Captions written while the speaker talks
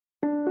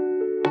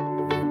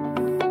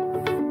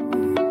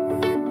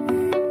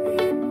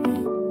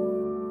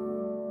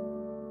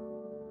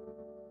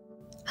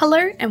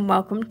Hello and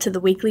welcome to the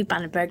weekly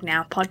Bundaberg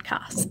Now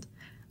podcast.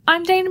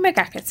 I'm Dana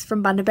Magakis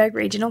from Bundaberg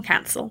Regional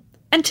Council,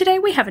 and today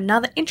we have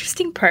another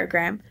interesting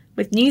program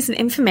with news and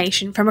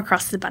information from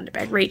across the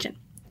Bundaberg region.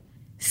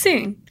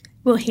 Soon,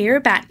 we'll hear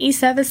about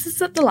e-services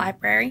at the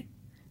library,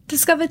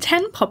 discover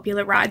 10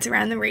 popular rides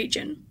around the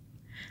region,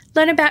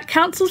 learn about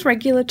Council's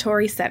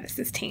regulatory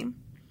services team,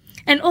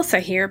 and also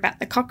hear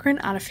about the Cochrane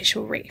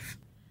Artificial Reef.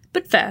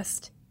 But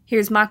first,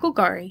 here's Michael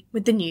Gorry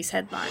with the news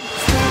headlines.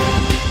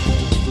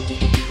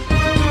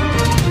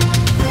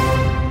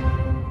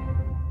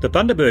 The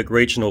Bundaberg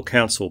Regional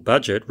Council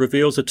budget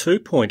reveals a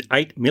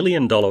 $2.8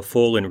 million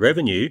fall in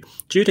revenue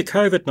due to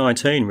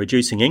COVID-19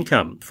 reducing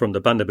income from the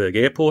Bundaberg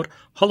Airport,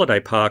 holiday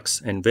parks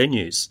and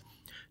venues.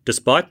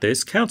 Despite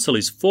this, Council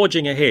is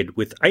forging ahead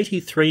with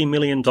 $83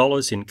 million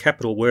in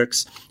capital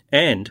works,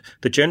 and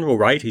the general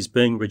rate is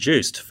being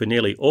reduced for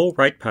nearly all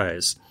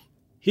ratepayers.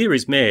 Here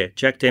is Mayor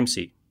Jack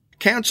Dempsey.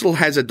 Council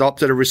has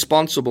adopted a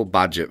responsible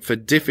budget for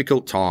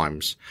difficult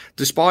times.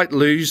 Despite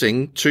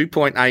losing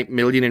 $2.8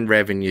 million in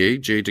revenue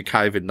due to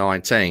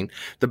COVID-19,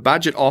 the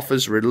budget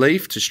offers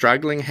relief to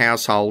struggling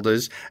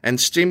householders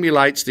and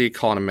stimulates the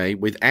economy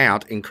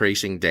without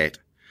increasing debt.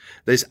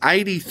 There's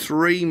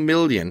 $83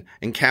 million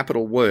in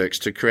capital works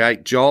to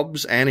create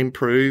jobs and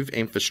improve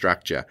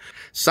infrastructure.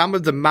 Some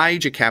of the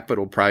major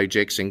capital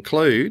projects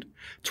include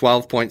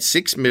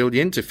 $12.6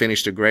 million to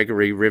finish the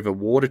Gregory River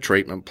water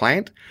treatment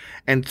plant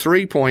and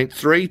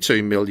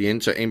 $3.32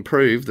 million to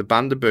improve the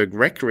Bundaberg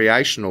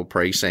recreational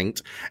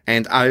precinct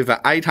and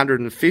over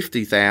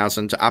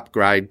 $850,000 to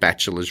upgrade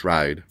Bachelors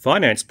Road.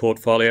 Finance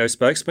portfolio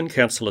spokesman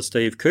Councillor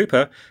Steve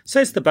Cooper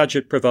says the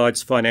budget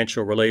provides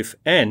financial relief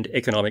and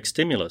economic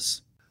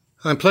stimulus.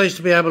 I'm pleased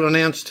to be able to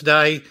announce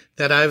today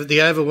that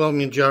the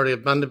overwhelming majority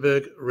of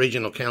Bundaberg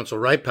Regional Council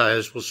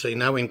ratepayers will see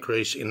no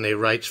increase in their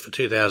rates for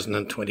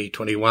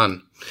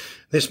 2020-21.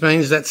 This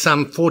means that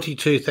some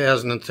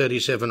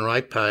 42,037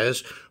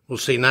 ratepayers will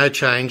see no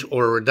change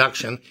or a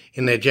reduction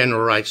in their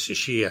general rates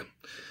this year.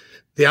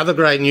 The other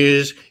great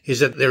news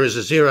is that there is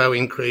a zero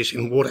increase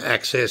in water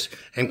access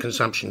and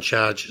consumption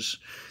charges.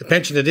 The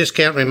pensioner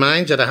discount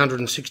remains at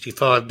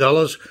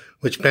 $165,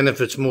 which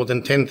benefits more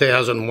than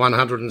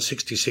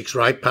 10,166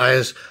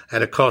 ratepayers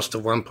at a cost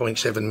of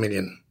 $1.7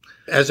 million.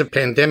 As a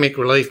pandemic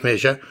relief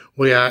measure,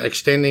 we are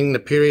extending the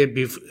period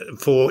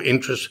before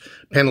interest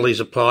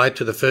penalties apply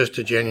to the 1st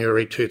of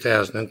January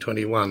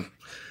 2021.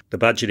 The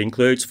budget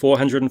includes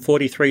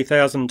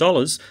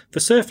 $443,000 for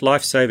Surf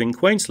Lifesaving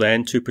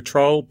Queensland to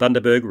patrol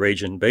Bundaberg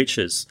region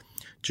beaches.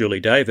 Julie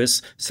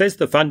Davis says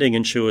the funding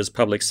ensures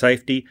public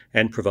safety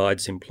and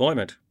provides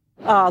employment.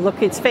 Oh,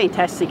 look, it's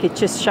fantastic. It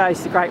just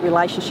shows the great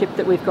relationship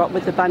that we've got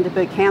with the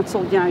Bundaberg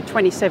Council.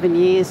 27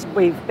 years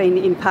we've been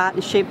in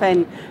partnership,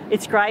 and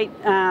it's great,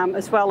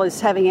 as well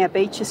as having our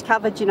beaches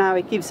covered.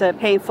 It gives a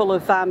handful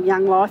of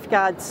young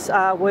lifeguards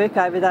work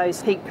over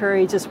those heat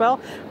periods as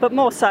well, but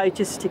more so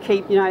just to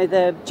keep,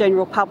 the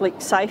general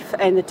public safe,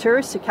 and the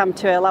tourists who come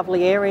to our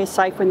lovely area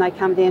safe when they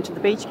come down to the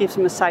beach, gives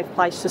them a safe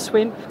place to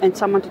swim and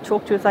someone to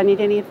talk to if they need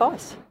any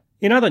advice.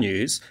 In other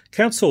news,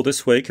 Council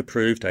this week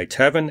approved a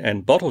tavern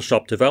and bottle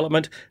shop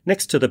development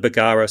next to the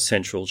Bargara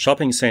Central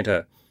Shopping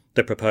Centre.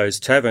 The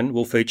proposed tavern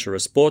will feature a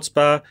sports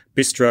bar,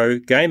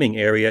 bistro, gaming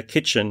area,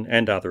 kitchen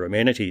and other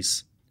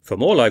amenities. For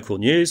more local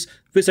news,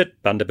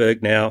 visit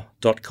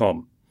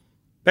bundabergnow.com.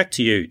 Back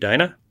to you,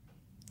 Dana.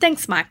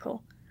 Thanks,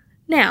 Michael.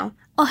 Now,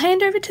 I'll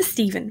hand over to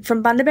Stephen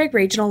from Bundaberg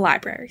Regional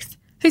Libraries,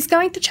 who's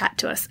going to chat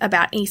to us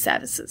about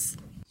e-services.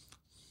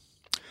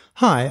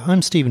 Hi,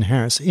 I'm Stephen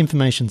Harris,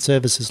 Information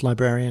Services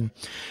Librarian.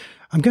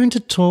 I'm going to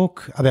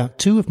talk about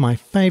two of my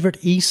favourite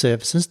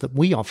e-services that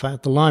we offer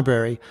at the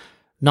library,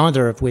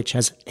 neither of which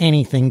has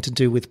anything to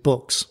do with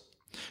books.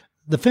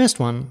 The first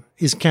one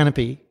is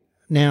Canopy.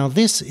 Now,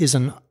 this is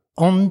an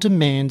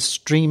on-demand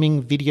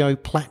streaming video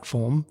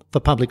platform for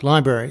public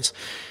libraries.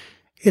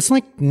 It's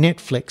like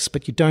Netflix,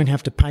 but you don't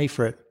have to pay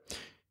for it.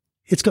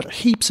 It's got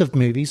heaps of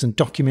movies and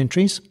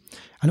documentaries,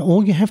 and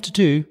all you have to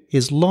do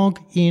is log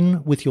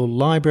in with your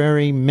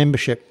library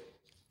membership.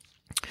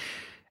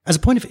 As a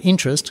point of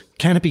interest,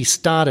 Canopy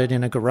started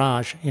in a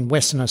garage in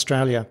Western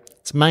Australia.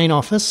 Its main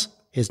office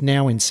is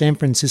now in San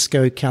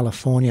Francisco,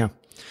 California.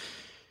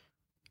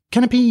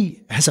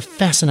 Canopy has a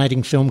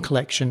fascinating film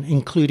collection,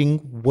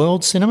 including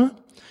world cinema,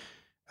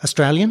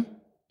 Australian,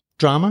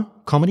 drama,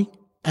 comedy,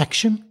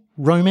 action,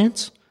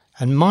 romance,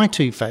 and my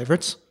two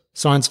favourites,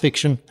 science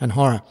fiction and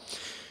horror.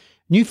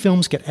 New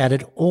films get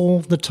added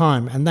all the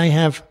time, and they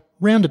have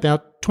round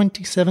about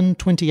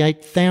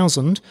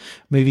 28,000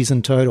 movies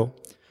in total.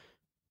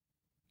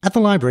 At the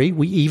library,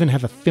 we even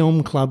have a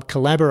film club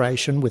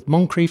collaboration with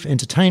Moncrief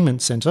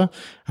Entertainment Centre,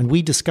 and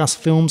we discuss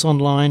films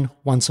online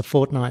once a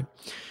fortnight.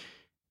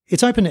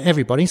 It's open to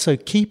everybody, so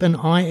keep an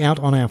eye out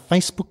on our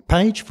Facebook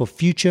page for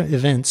future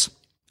events.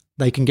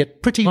 They can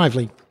get pretty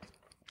lively.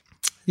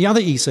 The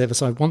other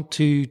e-service I want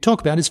to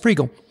talk about is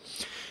Freegal.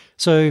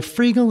 So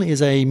Freegal is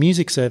a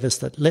music service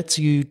that lets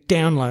you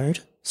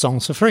download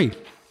songs for free.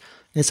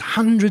 There's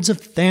hundreds of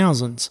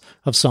thousands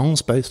of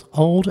songs, both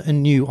old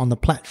and new, on the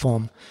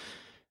platform.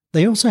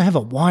 They also have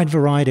a wide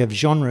variety of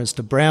genres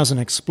to browse and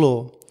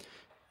explore.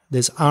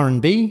 There's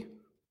R&B,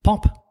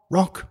 pop,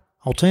 rock,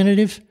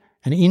 alternative,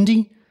 and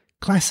indie,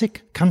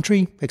 classic,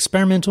 country,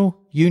 experimental,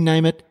 you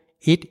name it,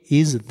 it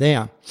is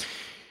there.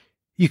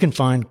 You can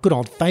find good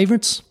old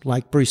favourites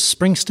like Bruce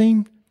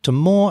Springsteen to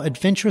more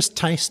adventurous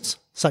tastes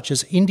such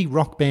as indie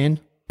rock band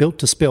Built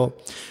to Spill,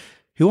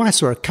 who I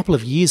saw a couple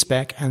of years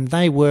back and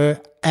they were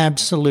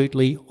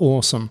absolutely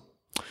awesome.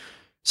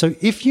 So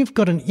if you've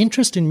got an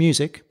interest in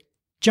music,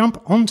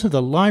 jump onto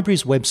the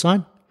library's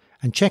website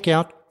and check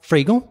out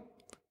Freegal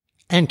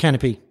and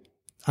Canopy.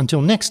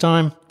 Until next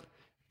time,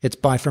 it's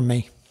bye from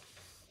me.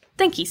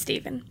 Thank you,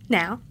 Stephen.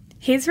 Now,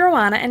 here's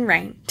Rowana and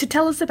Rain to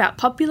tell us about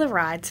popular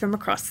rides from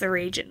across the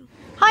region.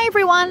 Hi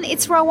everyone,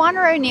 it's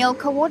Rowana O'Neill,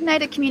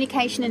 Coordinator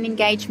Communication and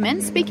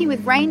Engagement, speaking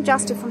with Rain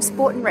Juster from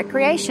Sport and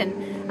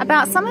Recreation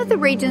about some of the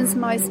region's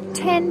most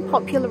 10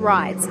 popular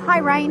rides. Hi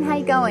Rain, how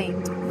you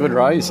going? Good,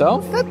 Ray,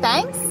 yourself? Good,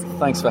 thanks.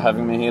 Thanks for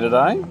having me here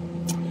today.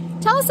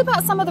 Tell us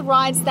about some of the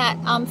rides that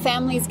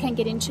families can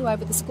get into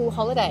over the school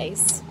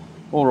holidays.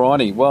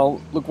 Alrighty,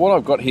 well, look, what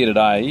I've got here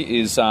today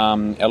is our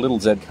little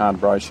Z-Card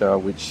brochure,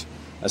 which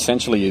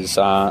essentially is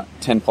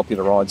 10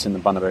 popular rides in the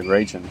Bundaberg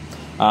region.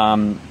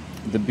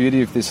 The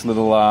beauty of this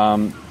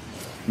little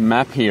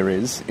map here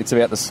is it's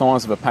about the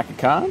size of a pack of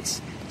cards,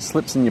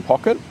 slips in your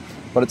pocket,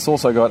 but it's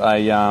also got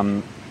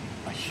a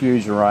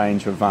huge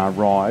range of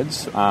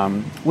rides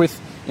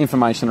with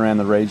information around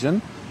the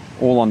region,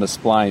 all on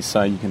display,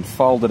 so you can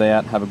fold it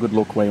out, have a good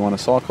look where you want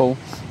to cycle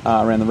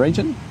around the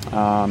region,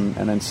 and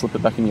then slip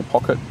it back in your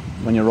pocket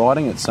when you're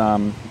riding. It's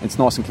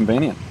nice and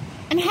convenient.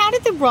 And how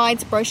did the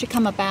rides brochure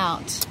come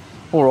about?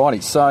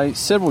 Alrighty, so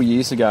several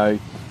years ago,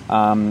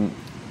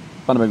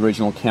 Bundaberg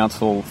Regional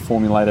Council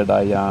formulated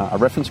a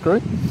reference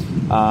group,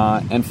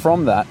 and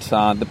from that,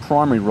 the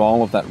primary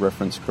role of that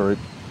reference group,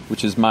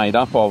 which is made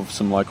up of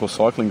some local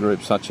cycling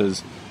groups such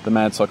as the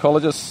Mad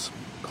Psychologists,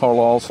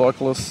 Coral Isle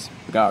Cyclists,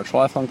 the Garrick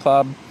Triathlon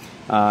Club,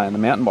 and the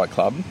Mountain Bike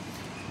Club,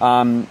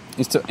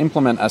 is to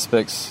implement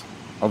aspects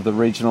of the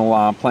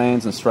regional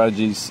plans and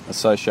strategies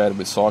associated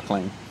with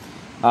cycling,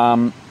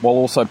 while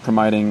also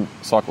promoting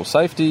cycle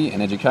safety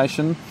and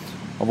education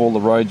of all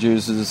the road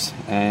users,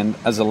 and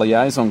as a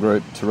liaison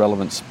group to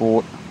relevant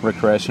sport,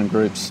 recreation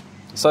groups,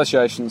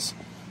 associations,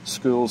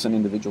 schools and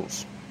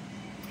individuals.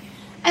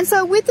 And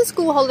so with the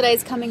school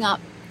holidays coming up,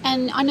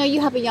 and I know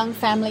you have a young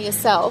family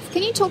yourself,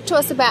 can you talk to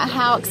us about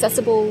how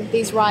accessible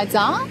these rides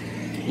are?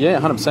 Yeah,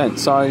 100%.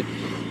 So,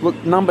 look,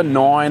 number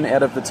 9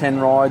 out of the 10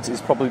 rides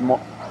is probably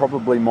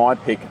my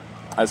pick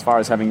as far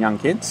as having young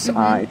kids.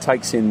 It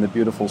takes in the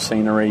beautiful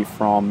scenery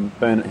from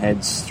Burnett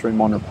Heads through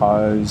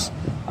Monrepose,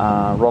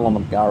 right on the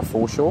Barra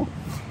foreshore.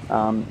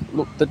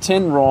 Look, the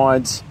 10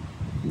 rides,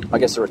 I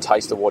guess, are a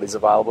taste of what is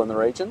available in the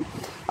region.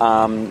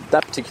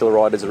 That particular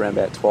ride is around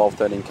about 12,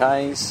 13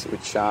 Ks,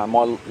 which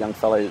my young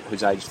fellow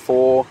who's aged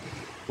 4,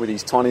 with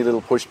his tiny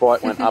little push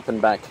bike, went up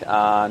and back,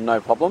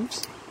 no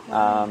problems.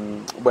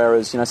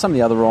 Whereas, some of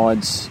the other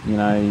rides,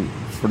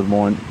 for the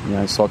more,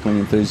 cycling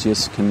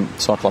enthusiasts can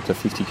cycle up to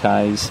 50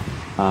 Ks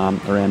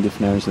around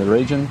different areas of the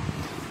region.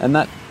 And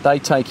that they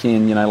take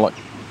in, like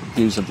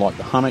views of like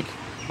the Hummock,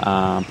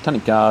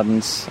 Botanic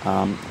Gardens,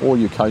 all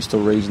your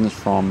coastal regions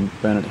from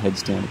Burnett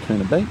Heads down to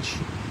Coona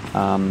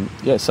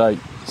Beach. So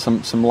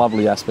some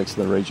lovely aspects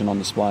of the region on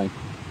display.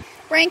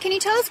 Rain, can you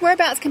tell us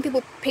whereabouts can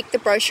people pick the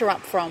brochure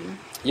up from?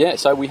 Yeah,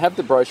 so we have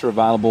the brochure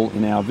available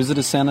in our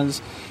visitor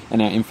centres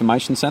and our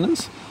information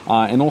centres,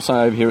 and also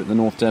over here at the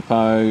North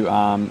Depot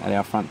at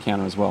our front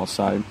counter as well.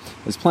 So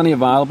there's plenty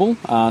available,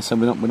 so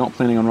we're not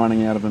planning on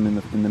running out of them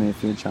in the near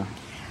future.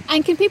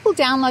 And can people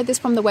download this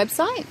from the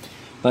website?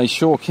 They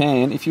sure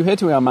can. If you head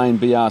to our main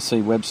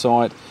BRC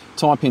website,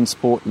 type in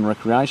Sport and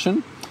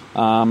Recreation,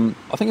 I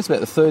think it's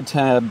about the third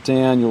tab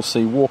down, you'll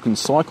see Walk and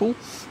Cycle.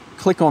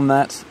 Click on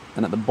that,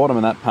 and at the bottom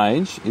of that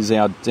page is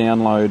our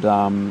download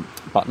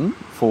button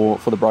for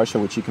the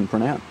brochure, which you can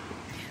print out.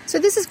 So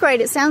this is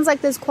great. It sounds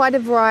like there's quite a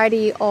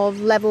variety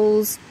of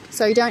levels,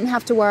 so you don't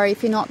have to worry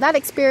if you're not that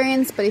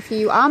experienced, but if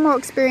you are more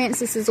experienced,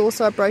 this is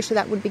also a brochure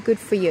that would be good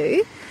for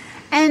you.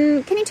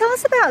 And can you tell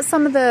us about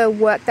some of the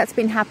work that's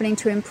been happening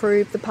to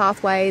improve the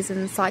pathways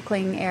and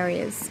cycling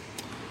areas?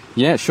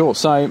 Yeah, sure.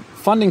 So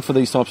funding for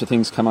these types of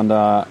things come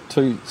under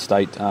 2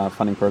 state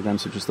funding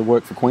programs, which is the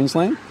Work for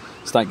Queensland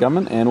state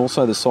government and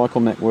also the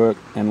Cycle Network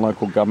and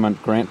local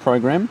government grant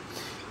program.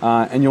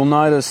 And you'll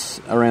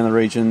notice around the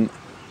region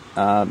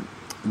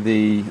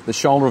the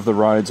shoulder of the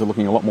roads are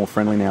looking a lot more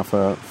friendly now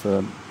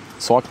for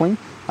cycling.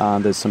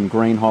 There's some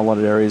green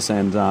highlighted areas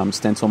and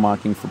stencil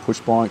marking for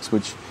push bikes,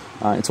 which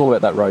it's all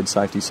about that road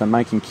safety. So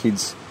making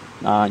kids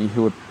who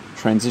are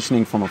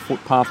transitioning from a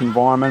footpath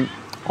environment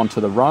onto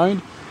the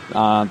road,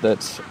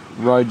 that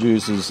road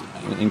users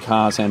in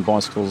cars and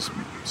bicycles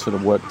sort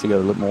of work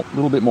together a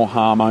little bit more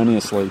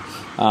harmoniously,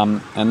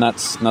 and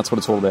that's what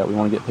it's all about. We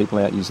want to get people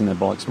out using their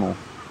bikes more.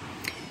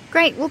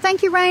 Great. Well,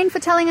 thank you, Rain, for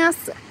telling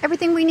us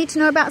everything we need to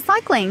know about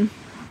cycling.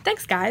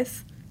 Thanks,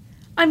 guys.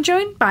 I'm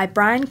joined by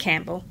Brian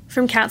Campbell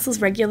from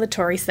Council's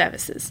Regulatory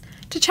Services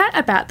to chat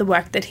about the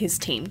work that his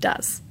team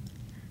does.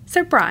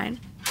 So Brian,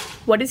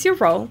 what is your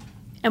role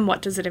and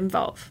what does it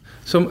involve?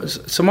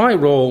 So my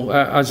role,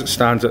 as it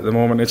stands at the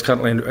moment, is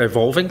currently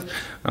evolving.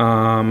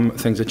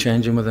 Things are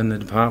changing within the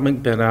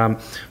department, but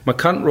my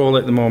current role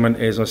at the moment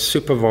is I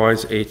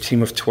supervise a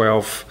team of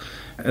 12,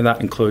 and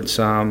that includes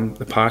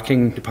the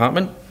parking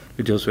department,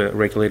 who deals with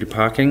regulated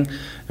parking.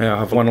 I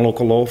have one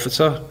local law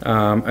officer,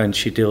 and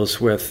she deals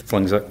with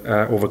things like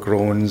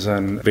overgrowns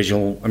and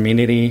visual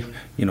amenity,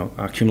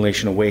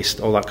 accumulation of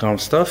waste, all that kind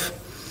of stuff.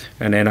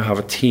 And then I have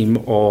a team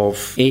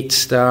of 8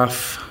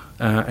 staff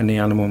in the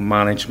animal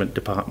management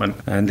department,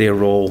 and their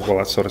role, well,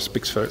 that sort of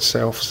speaks for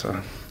itself.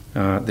 So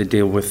they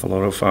deal with a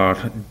lot of our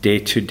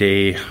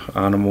day-to-day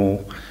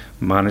animal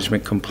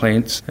management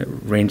complaints. It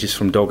ranges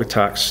from dog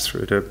attacks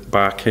through to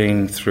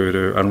barking, through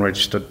to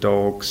unregistered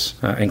dogs,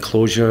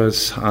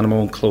 enclosures,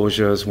 animal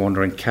enclosures,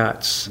 wandering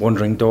cats,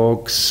 wandering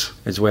dogs,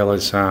 as well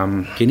as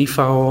guinea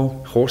fowl,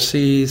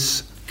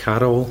 horses,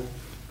 cattle.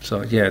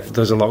 So yeah,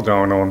 there's a lot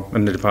going on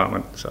in the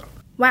department. So.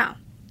 Wow.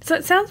 So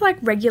it sounds like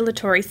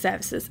regulatory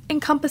services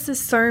encompasses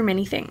so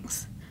many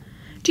things.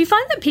 Do you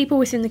find that people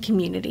within the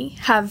community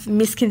have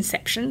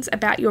misconceptions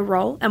about your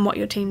role and what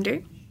your team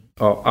do?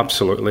 Oh,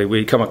 absolutely.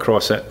 We come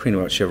across it pretty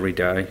much every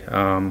day.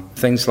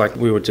 Things like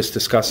we were just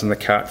discussing the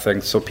cat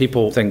thing. So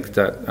people think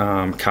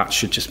that cats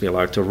should just be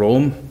allowed to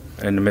roam.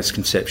 And the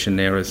misconception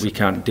there is we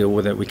can't deal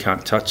with it, we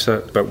can't touch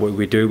it. But what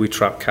we do, we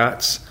trap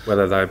cats,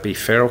 whether they be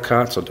feral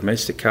cats or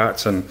domestic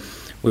cats, and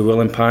we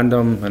will impound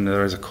them, and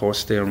there is a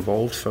cost there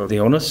involved for the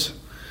owners.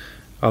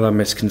 Other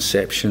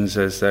misconceptions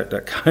is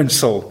that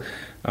council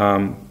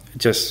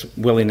just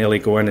willy-nilly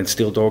go in and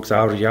steal dogs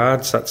out of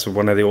yards. That's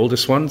one of the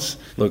oldest ones.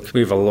 Look,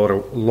 we have a lot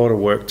of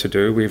work to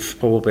do. We've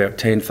probably about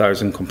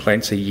 10,000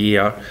 complaints a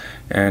year,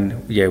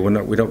 and yeah,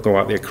 we don't go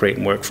out there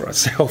creating work for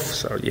ourselves.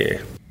 So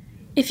yeah.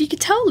 If you could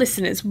tell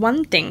listeners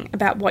one thing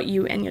about what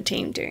you and your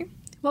team do,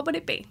 what would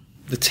it be?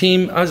 The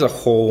team as a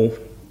whole,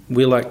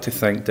 we like to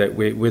think that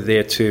we're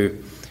there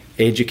to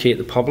educate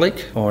the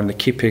public on the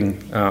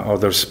keeping or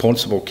the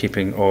responsible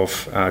keeping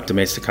of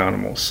domestic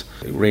animals.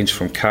 It range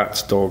from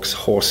cats, dogs,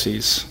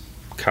 horses,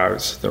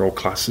 cows. They're all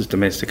classed as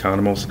domestic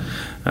animals,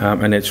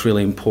 and it's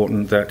really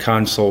important that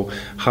council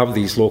have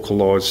these local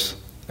laws,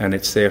 and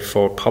it's there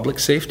for public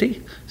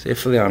safety, it's there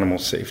for the animal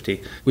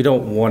safety. We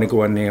don't want to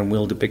go in there and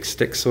wield a big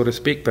stick, so to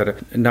speak,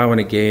 but now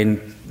and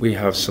again we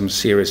have some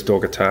serious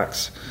dog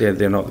attacks.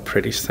 They're not the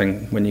prettiest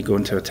thing when you go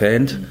into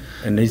attend,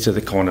 and these are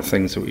the kind of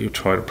things that we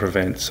try to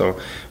prevent. So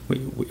we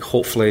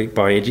hopefully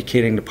by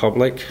educating the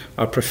public,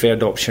 our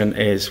preferred option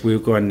is we'll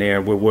go in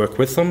there, we'll work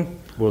with them,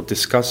 we'll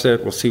discuss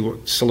it, we'll see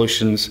what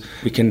solutions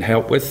we can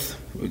help with.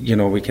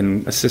 We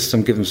can assist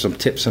them, give them some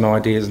tips and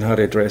ideas on how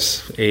to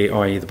address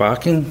i.e. the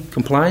barking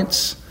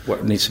compliance,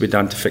 what needs to be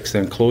done to fix the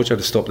enclosure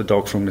to stop the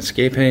dog from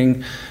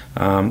escaping,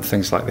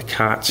 things like the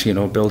cats,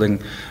 building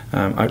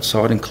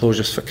outside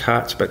enclosures for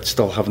cats but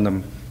still having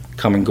them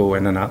come and go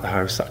in and out the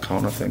house, that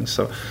kind of thing.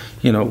 So,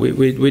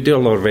 we do a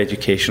lot of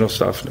educational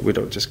stuff. We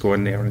don't just go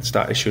in there and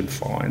start issuing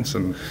fines,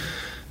 and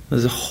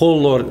there's a whole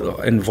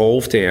lot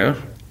involved there.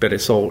 But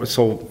it's all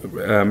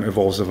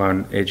evolves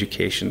around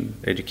educating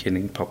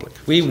the public.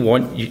 We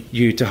want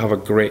you to have a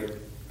great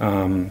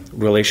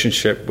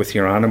relationship with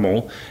your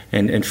animal,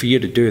 and for you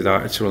to do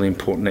that, it's really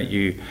important that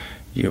you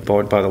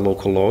abide by the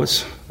local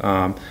laws.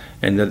 And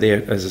they're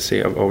there, as I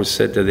say, I've always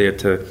said they're there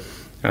to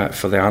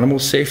for the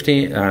animal's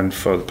safety and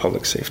for the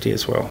public safety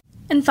as well.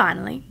 And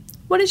finally,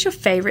 what is your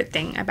favourite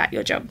thing about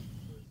your job?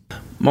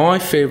 My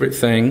favourite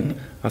thing,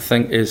 I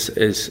think,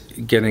 is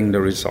getting the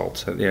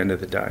results at the end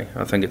of the day.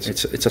 I think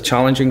it's a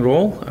challenging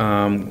role.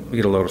 We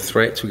get a lot of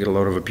threats, we get a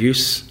lot of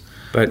abuse,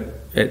 but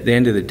at the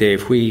end of the day,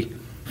 if we,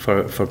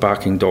 for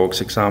barking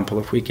dogs example,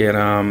 if we get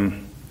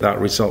that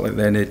result at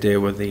the end of the day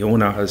where the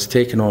owner has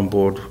taken on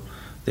board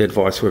the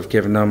advice we've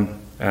given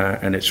them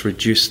and it's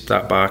reduced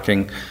that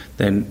barking,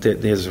 then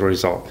there's a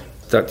result.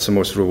 That's the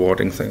most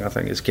rewarding thing, I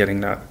think, is getting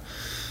that.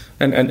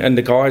 And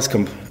the guys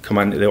come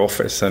into the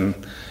office and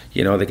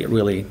they get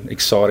really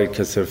excited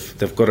because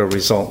they've got a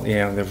result.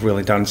 Yeah, they've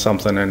really done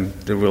something and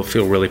they will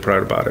feel really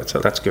proud about it. So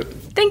that's good.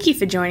 Thank you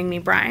for joining me,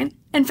 Brian,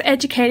 and for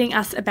educating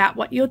us about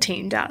what your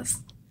team does.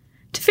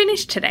 To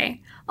finish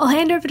today, I'll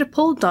hand over to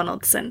Paul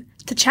Donaldson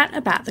to chat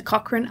about the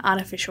Cochrane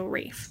Artificial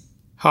Reef.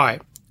 Hi,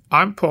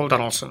 I'm Paul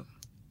Donaldson,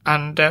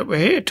 and we're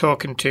here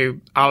talking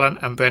to Alan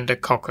and Brenda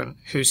Cochrane,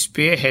 who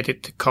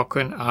spearheaded the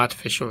Cochrane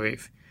Artificial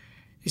Reef.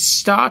 It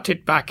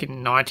started back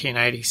in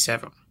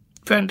 1987.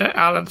 Brenda,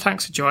 Alan,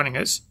 thanks for joining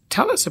us.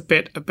 Tell us a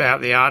bit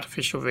about the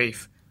artificial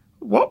reef.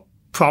 What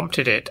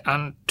prompted it,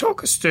 and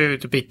talk us through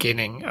the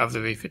beginning of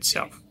the reef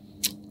itself.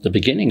 The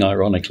beginning,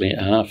 ironically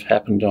enough,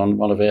 happened on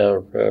one of our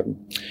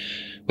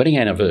wedding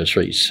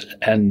anniversaries,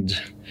 and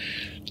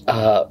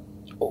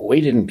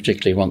we didn't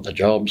particularly want the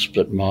jobs,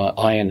 but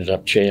I ended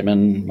up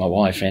chairman, my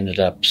wife ended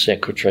up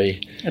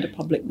secretary. At a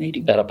public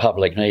meeting? At a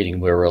public meeting,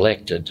 we were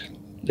elected.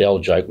 The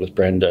old joke with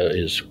Brenda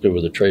is we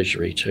were the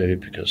treasury too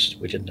because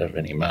we didn't have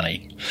any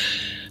money.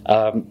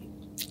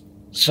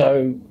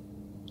 So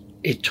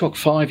it took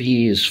 5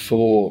 years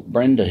for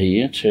Brenda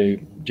here to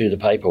do the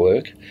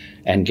paperwork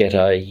and get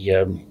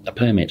a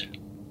permit.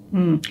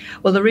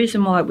 Well, the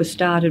reason why it was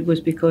started was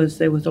because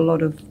there was a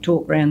lot of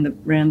talk around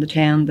the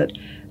town that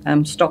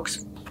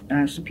stocks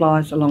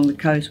supplies along the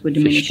coast were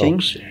diminishing.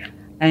 Fish stocks, yeah.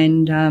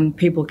 And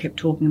people kept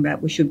talking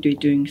about we should be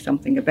doing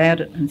something about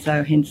it, and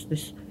so hence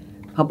this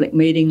public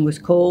meeting was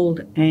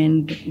called,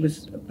 and it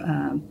was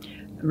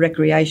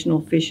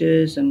recreational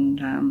fishers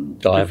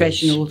and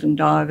professionals and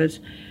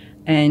divers,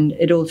 and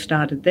it all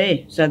started there.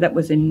 So that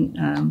was in,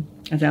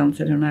 as Alan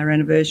said, on our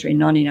anniversary in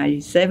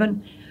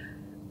 1987,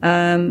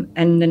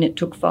 and then it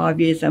took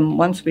 5 years, and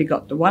once we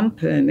got the one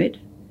permit,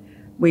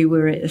 we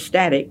were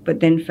ecstatic, but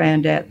then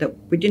found out that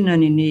we didn't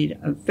only need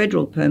a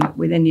federal permit,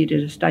 we then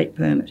needed a state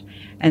permit.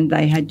 And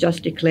they had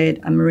just declared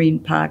a marine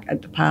park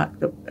at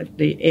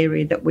the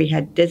area that we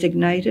had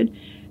designated.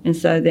 And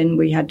so then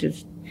we had to,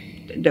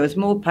 there was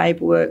more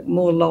paperwork,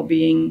 more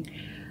lobbying.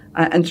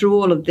 And through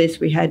all of this,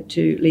 we had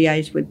to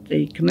liaise with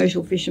the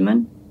commercial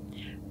fishermen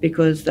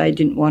because they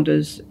didn't want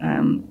us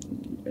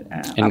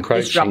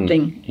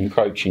disrupting.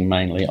 Encroaching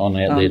mainly on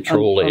their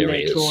trawl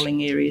areas. Their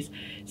trawling areas.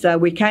 So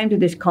we came to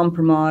this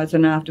compromise,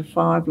 and after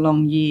 5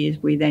 long years,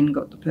 we then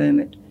got the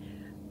permit.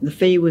 The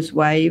fee was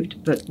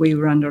waived, but we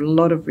were under a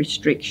lot of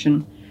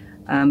restriction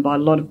by a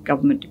lot of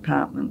government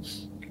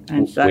departments.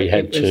 And so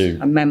it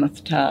was a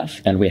mammoth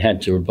task. And we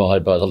had to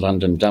abide by the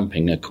London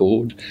Dumping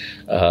Accord,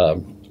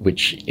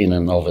 which in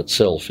and of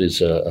itself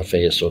is a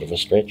fair sort of a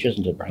stretch,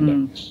 isn't it,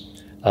 Brenda?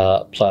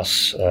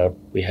 Plus,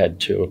 we had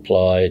to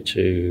apply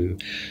to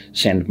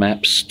send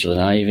maps to the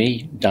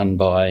Navy done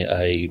by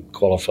a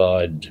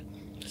qualified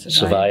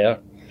surveyor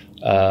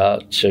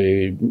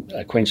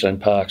to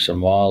Queensland Parks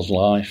and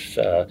Wildlife,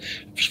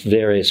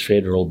 various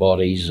federal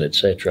bodies,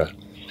 etc.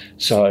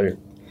 So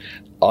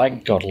I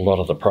got a lot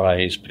of the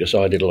praise because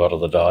I did a lot of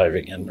the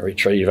diving and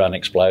retrieve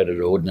unexploded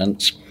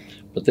ordnance.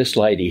 But this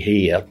lady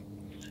here,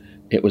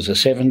 it was a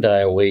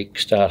 7-day-a-week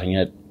starting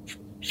at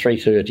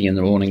 3:30 in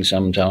the morning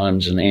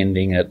sometimes and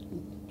ending at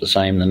the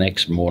same the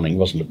next morning,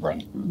 wasn't it,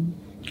 Brent?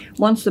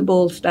 Once the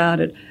ball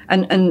started,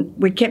 and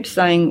we kept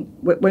saying,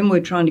 when we were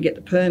trying to get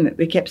the permit,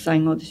 we kept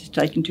saying, oh, this is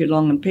taking too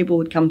long, and people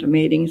would come to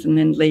meetings and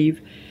then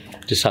leave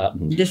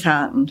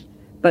disheartened.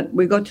 But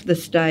we got to the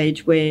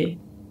stage where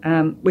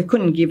we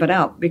couldn't give it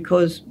up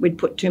because we'd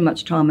put too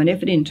much time and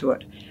effort into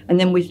it. And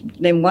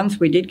then once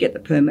we did get the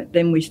permit,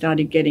 then we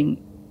started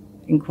getting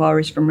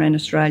inquiries from around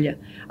Australia.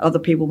 Other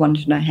people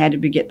wanted to know how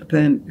did we get the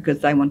permit because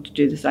they wanted to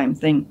do the same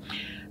thing.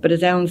 But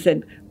as Alan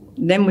said,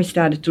 then we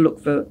started to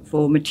look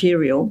for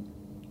material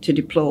to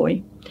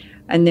deploy.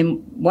 And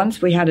then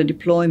once we had a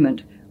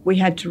deployment, we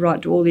had to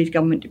write to all these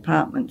government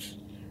departments,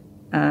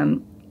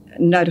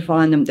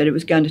 notifying them that it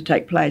was going to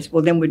take place.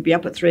 Well, then we'd be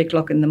up at 3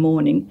 o'clock in the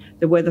morning.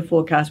 The weather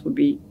forecast would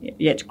be,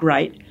 yeah, it's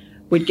great.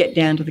 We'd get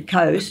down to the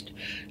coast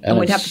and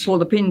we'd have to pull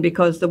the pin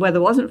because the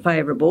weather wasn't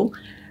favourable.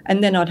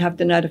 And then I'd have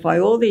to notify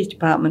all these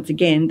departments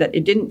again that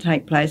it didn't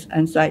take place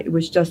and say it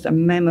was just a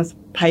mammoth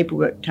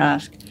paperwork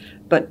task.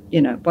 But,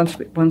 you know, once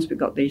we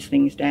got these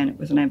things down, it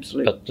was an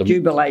absolute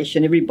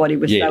jubilation. Everybody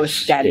was so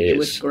ecstatic. Yes. It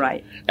was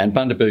great. And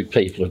Bundaberg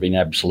people have been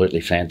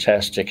absolutely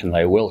fantastic, and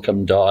they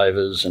welcome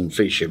divers and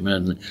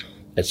fishermen,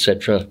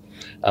 etc.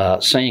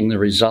 Seeing the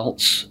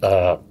results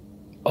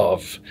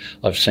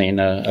I've seen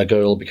a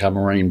girl become a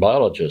marine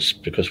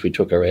biologist because we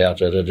took her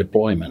out at a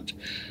deployment.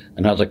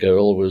 Another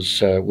girl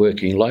was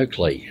working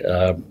locally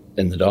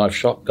in the dive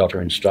shop, got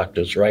her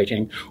instructor's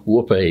rating.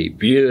 Whoopee,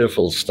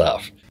 beautiful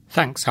stuff.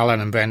 Thanks, Alan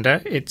and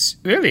Brenda. It's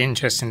really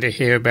interesting to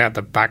hear about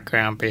the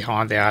background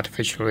behind the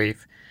artificial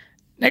reef.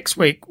 Next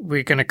week,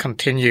 we're going to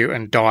continue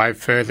and dive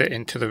further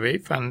into the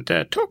reef and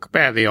talk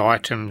about the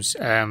items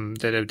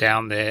that are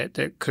down there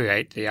that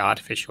create the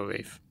artificial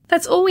reef.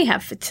 That's all we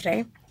have for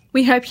today.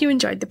 We hope you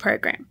enjoyed the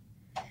program.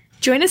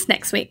 Join us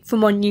next week for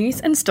more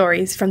news and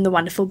stories from the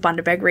wonderful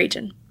Bundaberg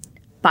region.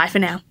 Bye for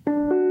now.